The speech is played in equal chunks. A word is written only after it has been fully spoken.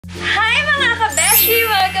beshhh!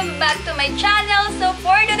 Welcome back to my channel. So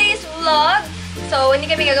for today's vlog, hindi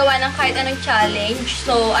kami gagawa ng kahit anong challenge.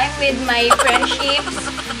 So I'm with my friendships.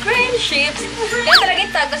 Kaya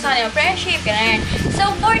talagang tag ko sa kanila, friendship, ganyan.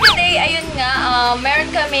 So for today, ayun nga,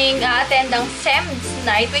 meron kaming attend ng SEMS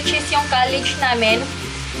night, which is yung college namin.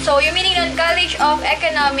 So yung meaning ng College of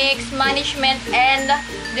Economics, Management, and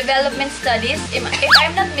Development Studies, if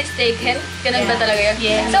I'm not mistaken. Ganun ba talaga yun?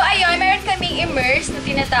 Yeah. So ayun, meron kaming Immerse na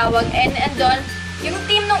tinatawag, and andon, yung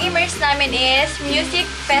team ng Immerse namin is Music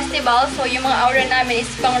Festival. So yung mga aura namin is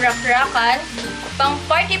pang rakkkkkkkkrakannn, pang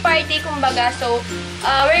party-party kumbaga. So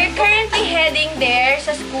we're currently heading there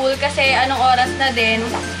sa school kasi anong oras na din.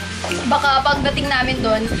 Baka pagdating namin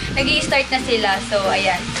doon, nag-i-start na sila. So,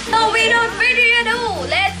 ayan. So, without further ado,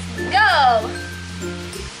 let's go!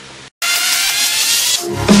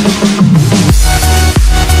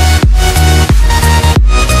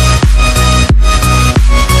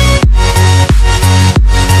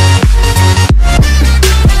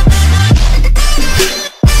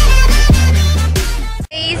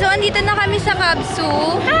 Okay, so, andito na kami sa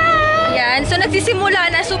Kabsu. Yan. So,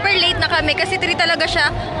 nagsisimula na. Super late na kami kasi 3 talaga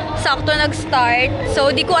siya sakto nag-start.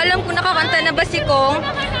 So, di ko alam kung nakakanta na ba si Cong.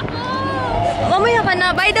 Mamaya ka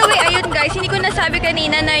na. By the way, ayun guys, hindi ko nasabi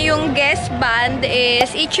kanina na yung guest band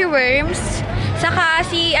is Itchyworms. Saka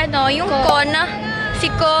si, yung Con, si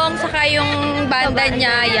Cong, saka yung banda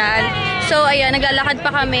niya. Yan. So, ayan, naglalakad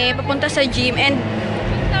pa kami papunta sa gym. And,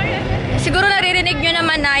 siguro naririnig nyo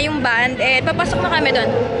naman na yung band. Eh, papasok na kami doon.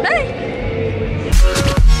 Bye!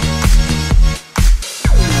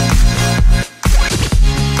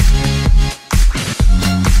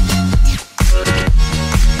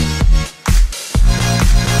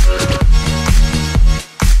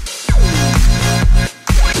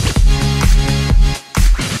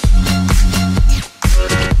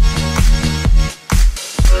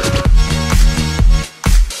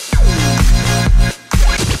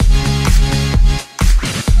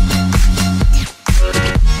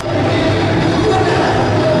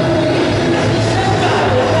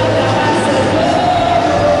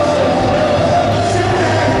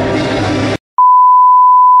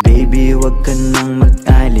 Huwag ka nang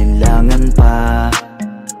mag-alinlangan pa.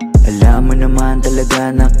 Alam mo naman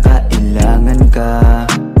talaga na kailangan ka.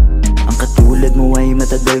 Ang katulad mo ay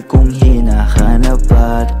matagal kong hinahanap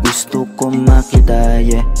at gusto kong makita,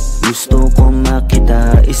 yeah. Gusto kong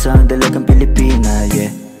makita isang dalagang Pilipina,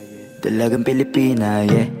 yeah. Dalagang Pilipina,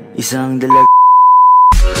 yeah. Isang dalagang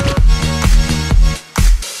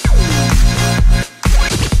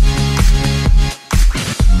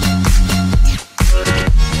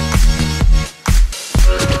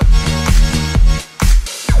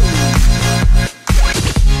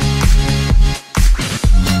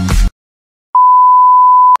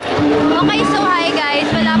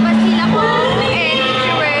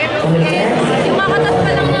Yung kakatas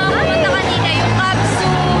pa lang na pumunta kanina, yung Kabsu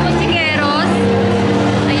Musikeros.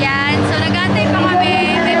 Ayan. So, nag-aantay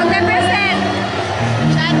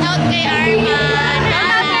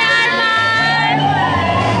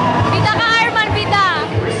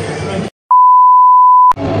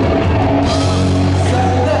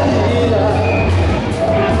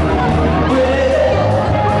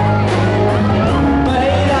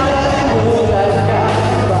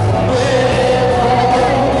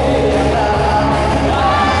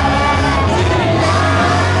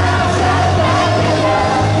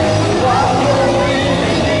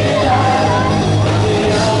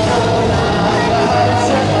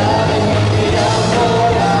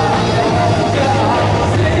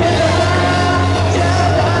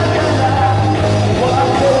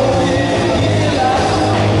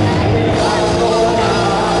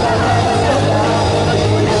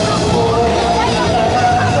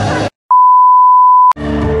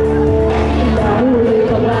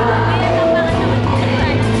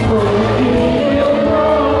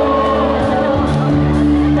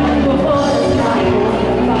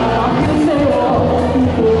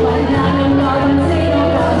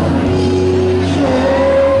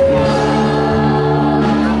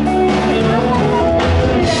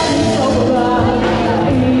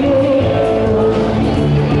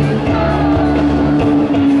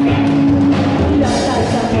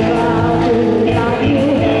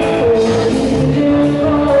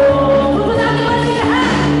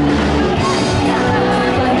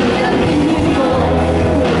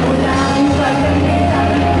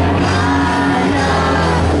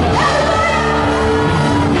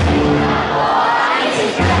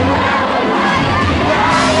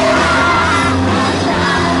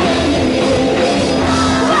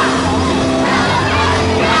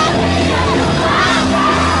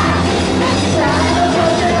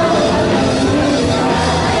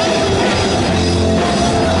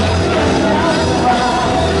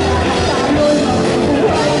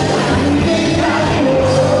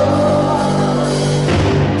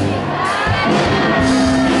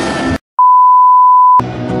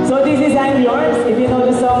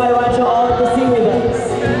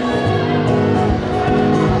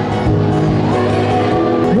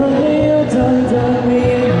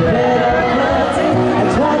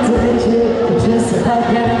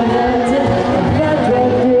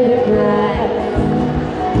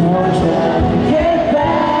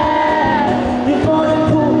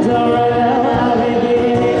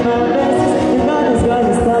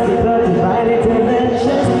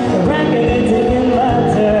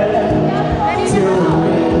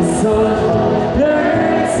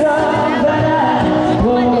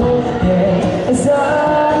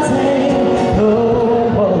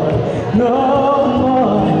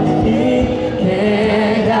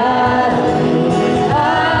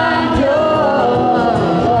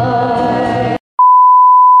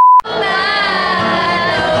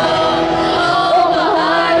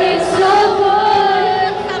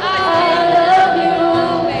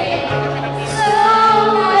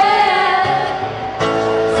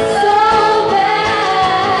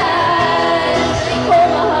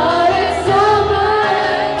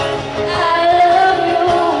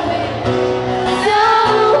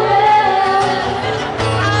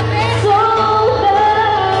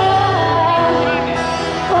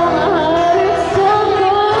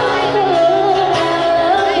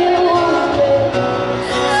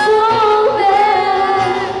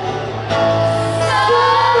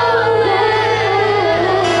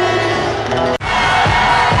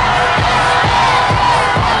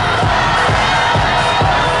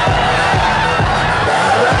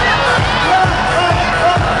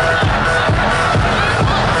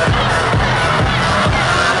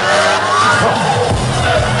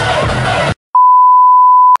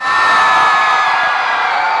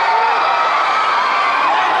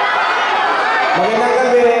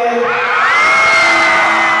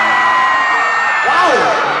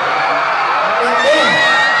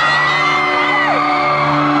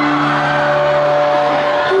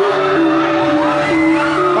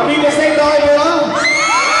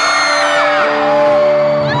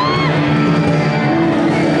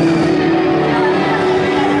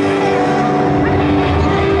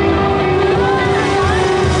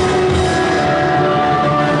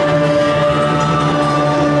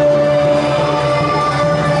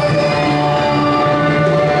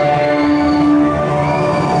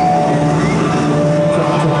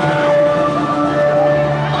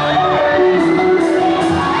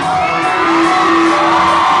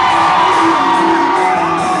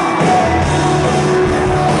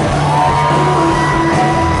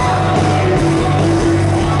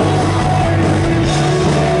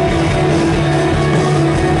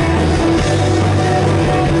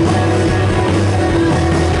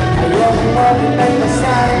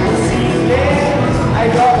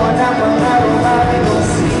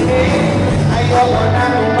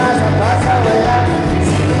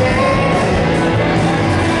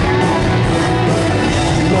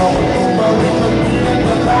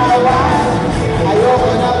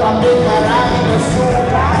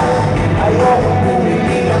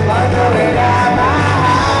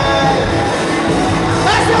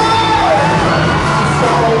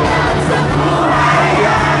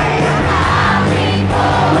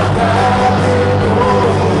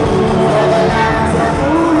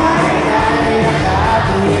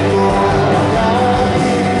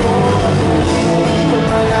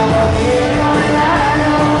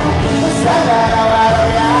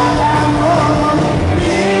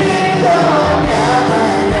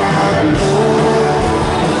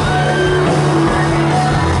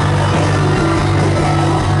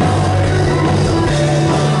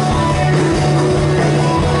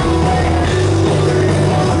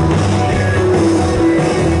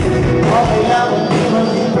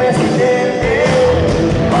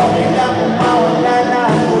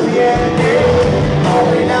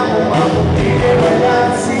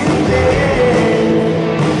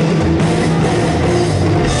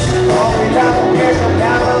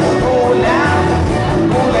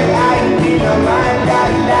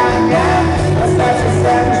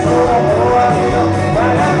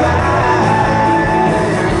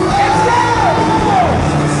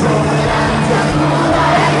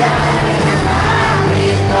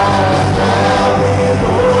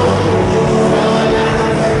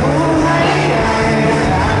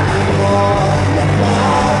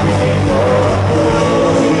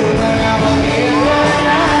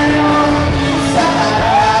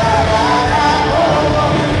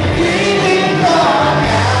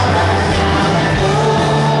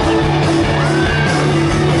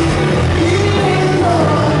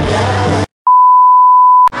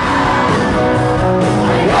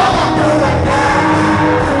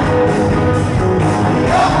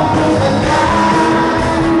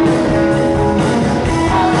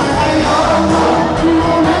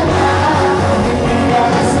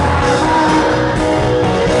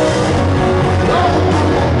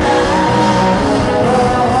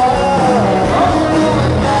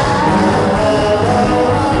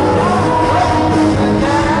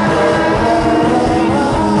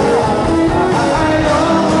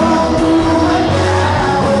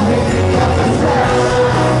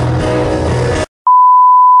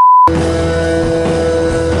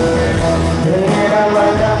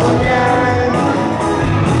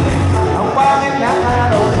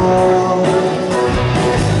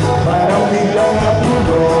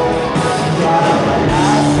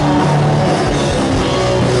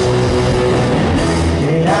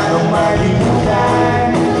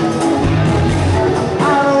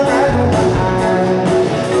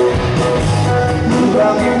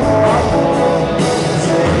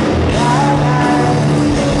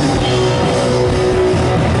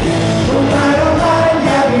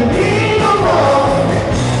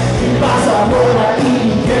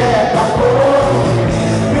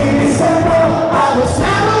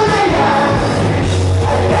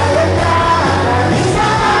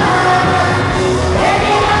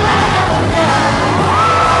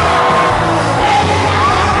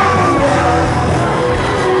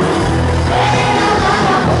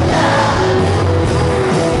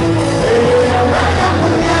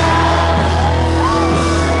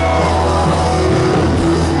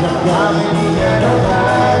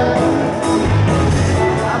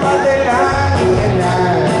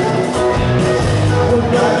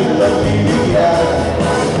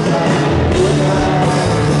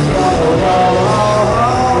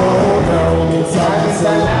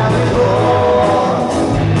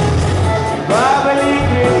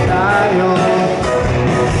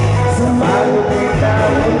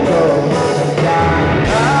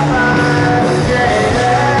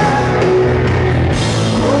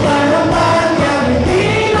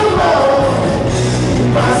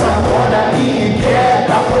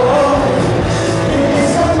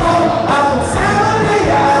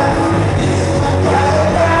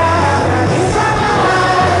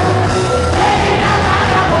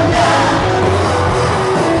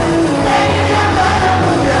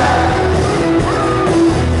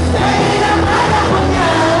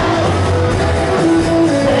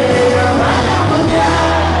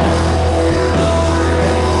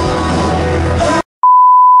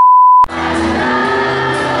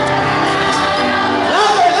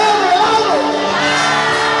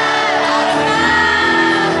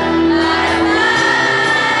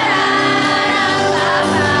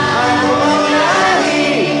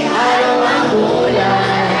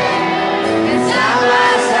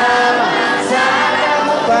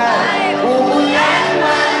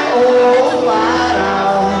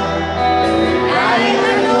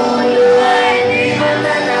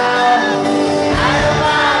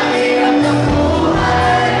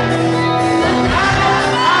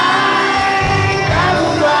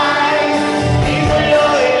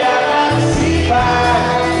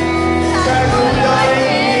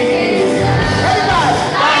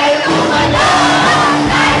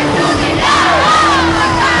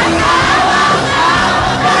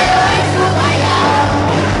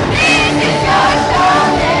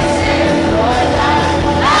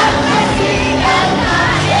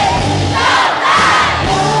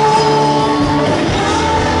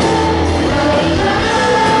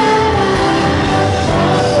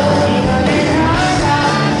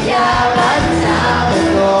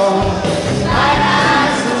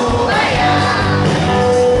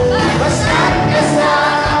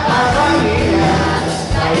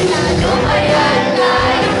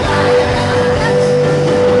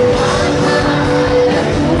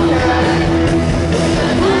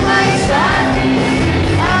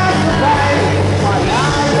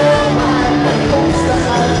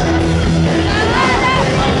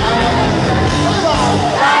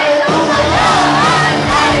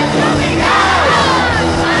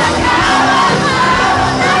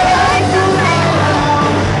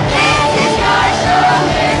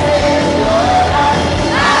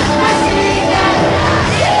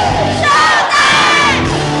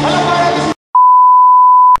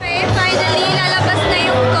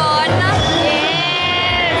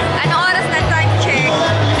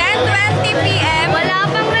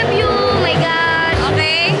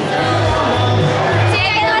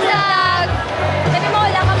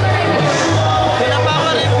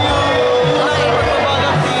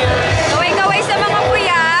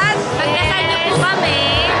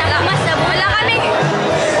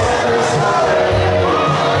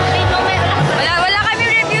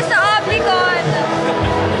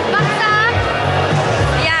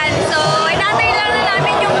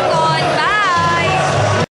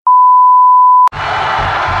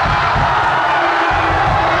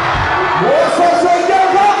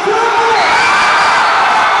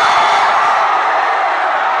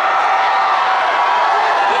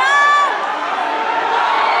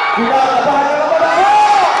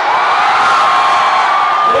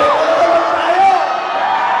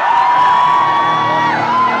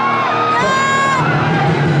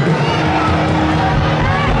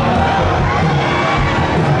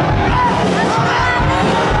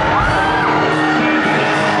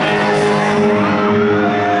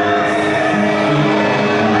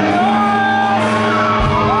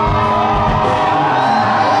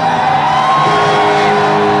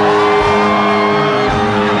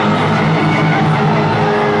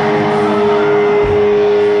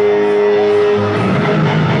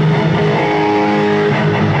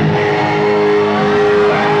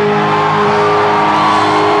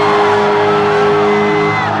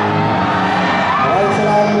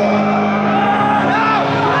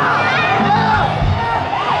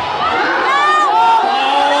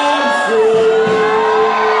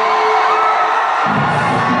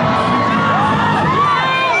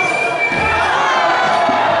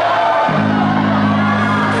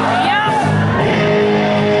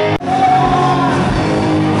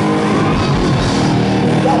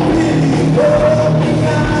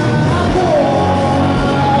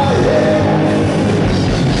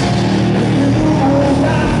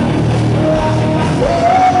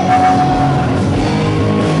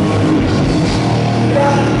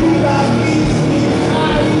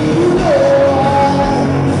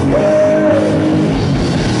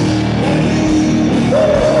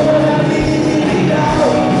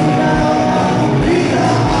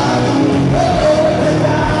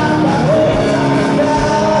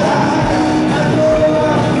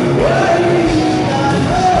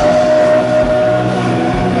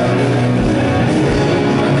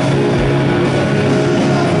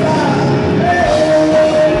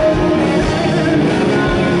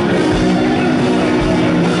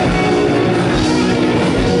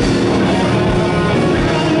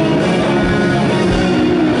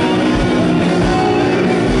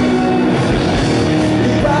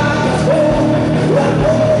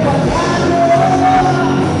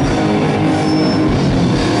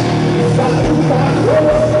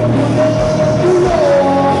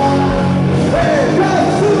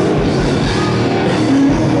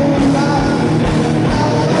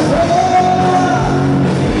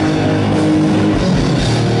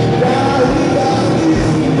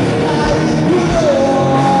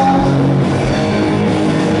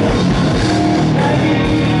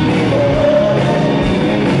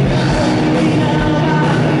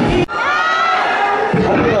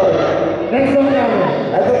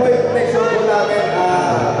Ito po yung next song po namin.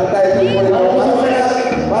 Ang title po ito.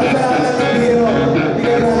 Para sa lahat ng hero, hindi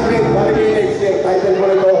ka ng grade. Bali kayo next year. Title po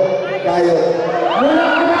ito, Kayo.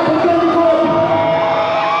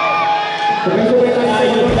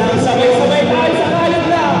 Sabay-sabay tayo sa kayod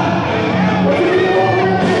lang.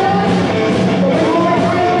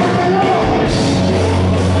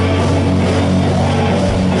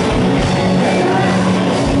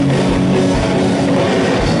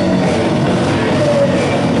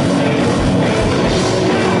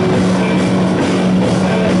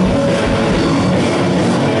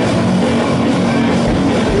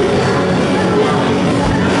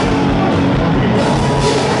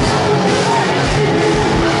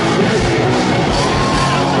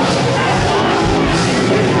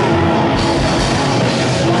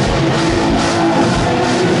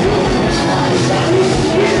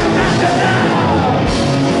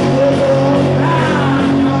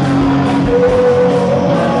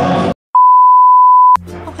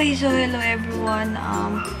 Okay, so hello everyone.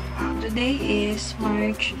 Today is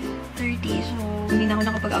March 30. So, hindi na ako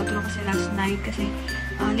nakapag-outro kasi last night kasi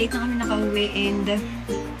late na kami nakauwi and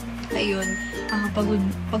ayun, pagod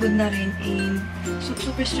na rin and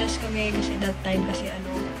super stressed kami kasi that time kasi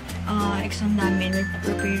exam namin, we're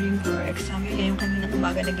preparing for exam. Yun yung kanina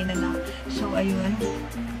umaga na ginanap. So, ayun.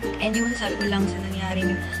 And yung masasabi ko lang sa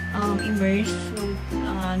nangyaring Immerse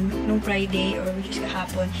nung Friday or which is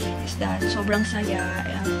kahapon is that sobrang saya.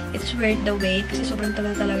 It's worth the wait kasi sobrang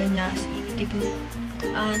tagal talaga niya. Tipo,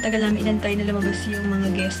 tagal namin inantay na lumabas yung mga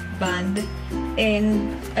guest band.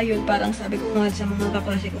 And ayun, parang sabi ko nga sa mga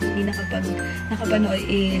kaklase ko hindi nakapanood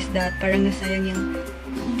is that parang nasayang yung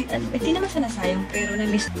hindi naman sa nasayang pero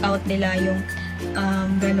na-miss out nila yung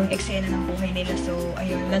ganong eksena ng buhay nila. So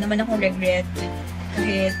ayun, wala naman akong regret.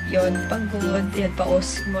 Kahit yun, pagod, yun,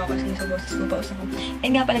 paos. Mukha ko sa boses ko, paos ako.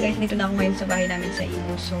 And nga pala guys, dito na ako ngayon sa bahay namin sa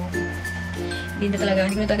Imo. So, hindi ko na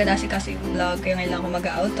talaga kasi yung vlog, kaya ngayon lang ako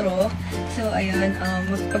mag-outro. So, ayun,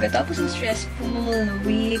 pagkatapos ng stressful na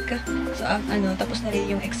week, so, tapos na rin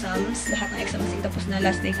yung exams. Lahat ng exams tapos na,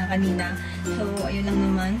 last day na kanina. So, ayun lang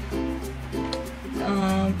naman.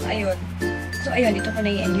 Ayun. So, ayun, dito ko na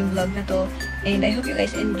i-end yung vlog na to. And I hope you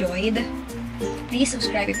guys enjoyed. Please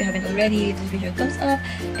subscribe if you haven't already. This video thumbs up.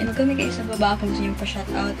 And mag-comment kayo sa baba kung gusto nyo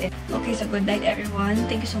pa-shoutout. Okay, so good night everyone.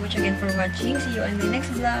 Thank you so much again for watching. See you on my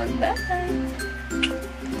next vlog. Bye!